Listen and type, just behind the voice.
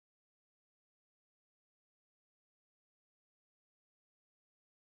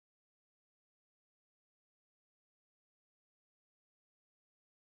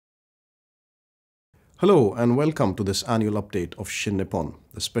Hello and welcome to this annual update of Shin Nippon,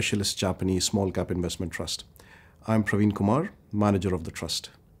 the specialist Japanese small cap investment trust. I'm Praveen Kumar, manager of the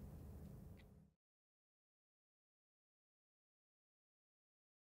trust.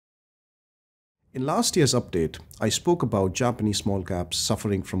 In last year's update, I spoke about Japanese small caps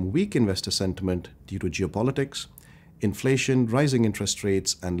suffering from weak investor sentiment due to geopolitics, inflation, rising interest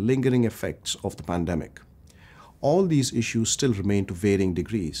rates, and lingering effects of the pandemic. All these issues still remain to varying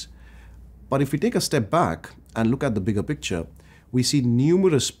degrees. But if we take a step back and look at the bigger picture, we see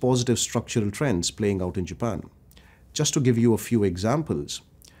numerous positive structural trends playing out in Japan. Just to give you a few examples,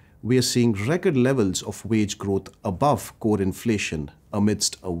 we are seeing record levels of wage growth above core inflation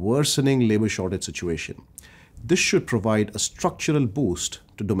amidst a worsening labor shortage situation. This should provide a structural boost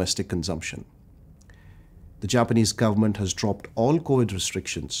to domestic consumption. The Japanese government has dropped all COVID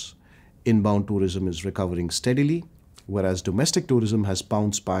restrictions. Inbound tourism is recovering steadily, whereas domestic tourism has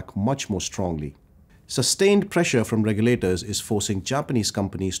bounced back much more strongly. Sustained pressure from regulators is forcing Japanese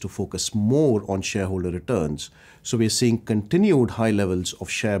companies to focus more on shareholder returns, so we are seeing continued high levels of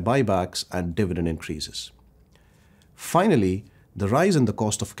share buybacks and dividend increases. Finally, the rise in the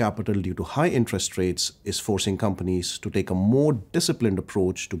cost of capital due to high interest rates is forcing companies to take a more disciplined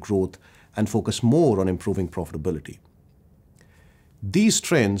approach to growth and focus more on improving profitability. These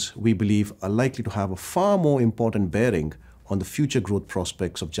trends, we believe, are likely to have a far more important bearing on the future growth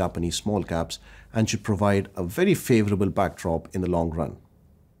prospects of Japanese small caps and should provide a very favorable backdrop in the long run.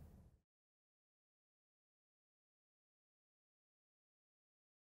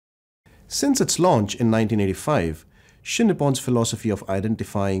 Since its launch in 1985, Shin Nippon's philosophy of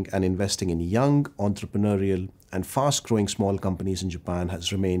identifying and investing in young, entrepreneurial, and fast-growing small companies in Japan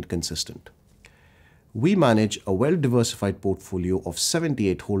has remained consistent. We manage a well-diversified portfolio of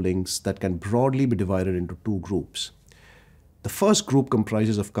 78 holdings that can broadly be divided into two groups. The first group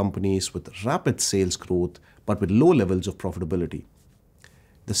comprises of companies with rapid sales growth but with low levels of profitability.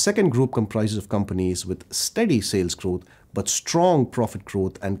 The second group comprises of companies with steady sales growth but strong profit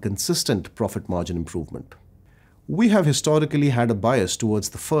growth and consistent profit margin improvement. We have historically had a bias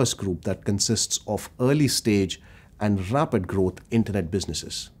towards the first group that consists of early stage and rapid growth internet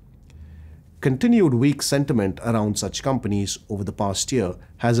businesses. Continued weak sentiment around such companies over the past year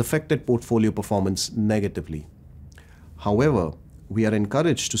has affected portfolio performance negatively. However, we are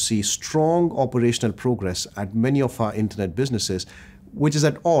encouraged to see strong operational progress at many of our internet businesses, which is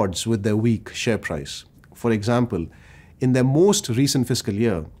at odds with their weak share price. For example, in their most recent fiscal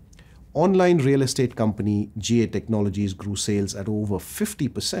year, online real estate company GA Technologies grew sales at over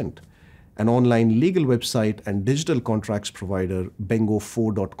 50%. An online legal website and digital contracts provider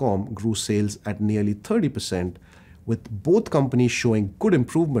Bengo4.com grew sales at nearly 30%, with both companies showing good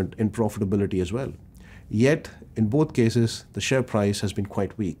improvement in profitability as well. Yet, in both cases, the share price has been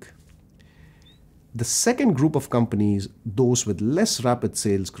quite weak. The second group of companies, those with less rapid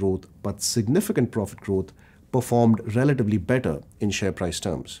sales growth but significant profit growth, performed relatively better in share price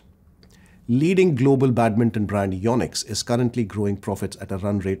terms. Leading global badminton brand Yonex is currently growing profits at a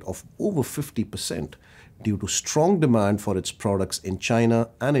run rate of over 50% due to strong demand for its products in China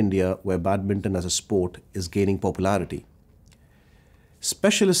and India, where badminton as a sport is gaining popularity.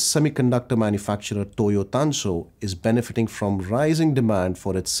 Specialist semiconductor manufacturer Toyo Tanso is benefiting from rising demand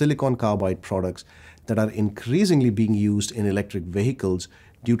for its silicon carbide products that are increasingly being used in electric vehicles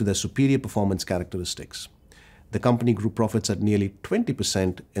due to their superior performance characteristics. The company grew profits at nearly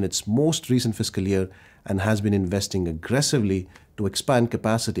 20% in its most recent fiscal year and has been investing aggressively to expand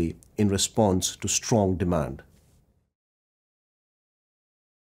capacity in response to strong demand.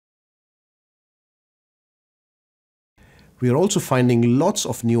 We are also finding lots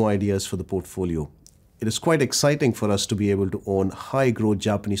of new ideas for the portfolio. It is quite exciting for us to be able to own high-growth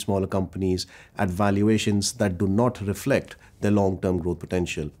Japanese smaller companies at valuations that do not reflect their long-term growth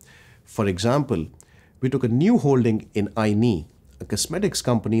potential. For example, we took a new holding in iKnee, a cosmetics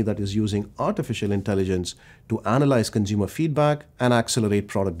company that is using artificial intelligence to analyze consumer feedback and accelerate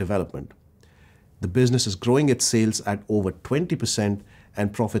product development. The business is growing its sales at over 20%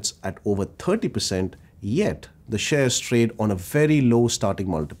 and profits at over 30%, yet the shares trade on a very low starting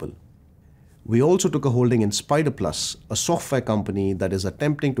multiple. We also took a holding in Spider Plus, a software company that is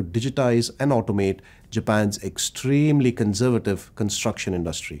attempting to digitize and automate Japan's extremely conservative construction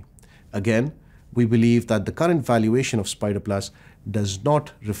industry. Again, we believe that the current valuation of Spider Plus does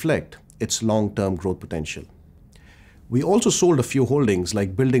not reflect its long-term growth potential. We also sold a few holdings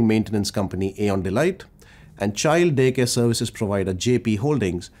like building maintenance company Aeon Delight and child daycare services provider JP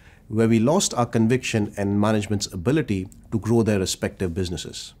Holdings, where we lost our conviction in management's ability to grow their respective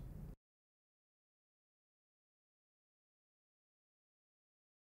businesses.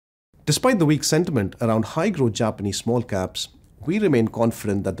 Despite the weak sentiment around high-growth Japanese small caps, we remain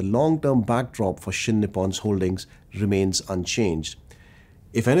confident that the long-term backdrop for Shin Nippon's holdings remains unchanged.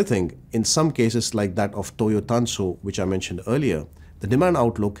 If anything, in some cases like that of Toyo Tanso, which I mentioned earlier, the demand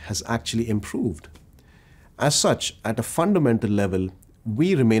outlook has actually improved. As such, at a fundamental level,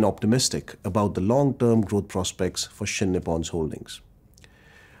 we remain optimistic about the long-term growth prospects for Shin Nippon's holdings.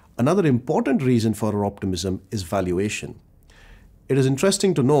 Another important reason for our optimism is valuation. It is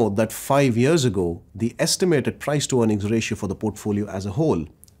interesting to note that 5 years ago, the estimated price-to-earnings ratio for the portfolio as a whole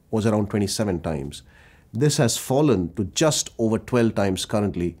was around 27 times. This has fallen to just over 12 times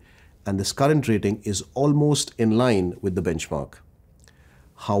currently, and this current rating is almost in line with the benchmark.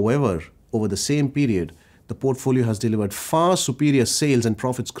 However, over the same period, the portfolio has delivered far superior sales and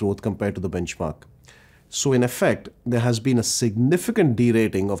profits growth compared to the benchmark. So in effect, there has been a significant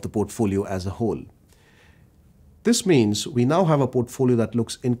derating of the portfolio as a whole. This means we now have a portfolio that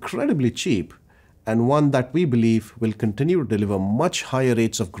looks incredibly cheap and one that we believe will continue to deliver much higher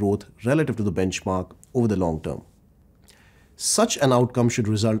rates of growth relative to the benchmark over the long term. Such an outcome should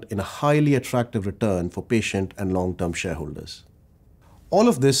result in a highly attractive return for patient and long-term shareholders. All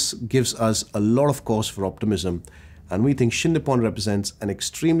of this gives us a lot of cause for optimism, and we think Shin Nippon represents an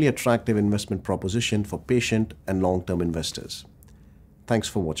extremely attractive investment proposition for patient and long-term investors. Thanks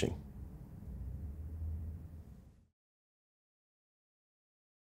for watching.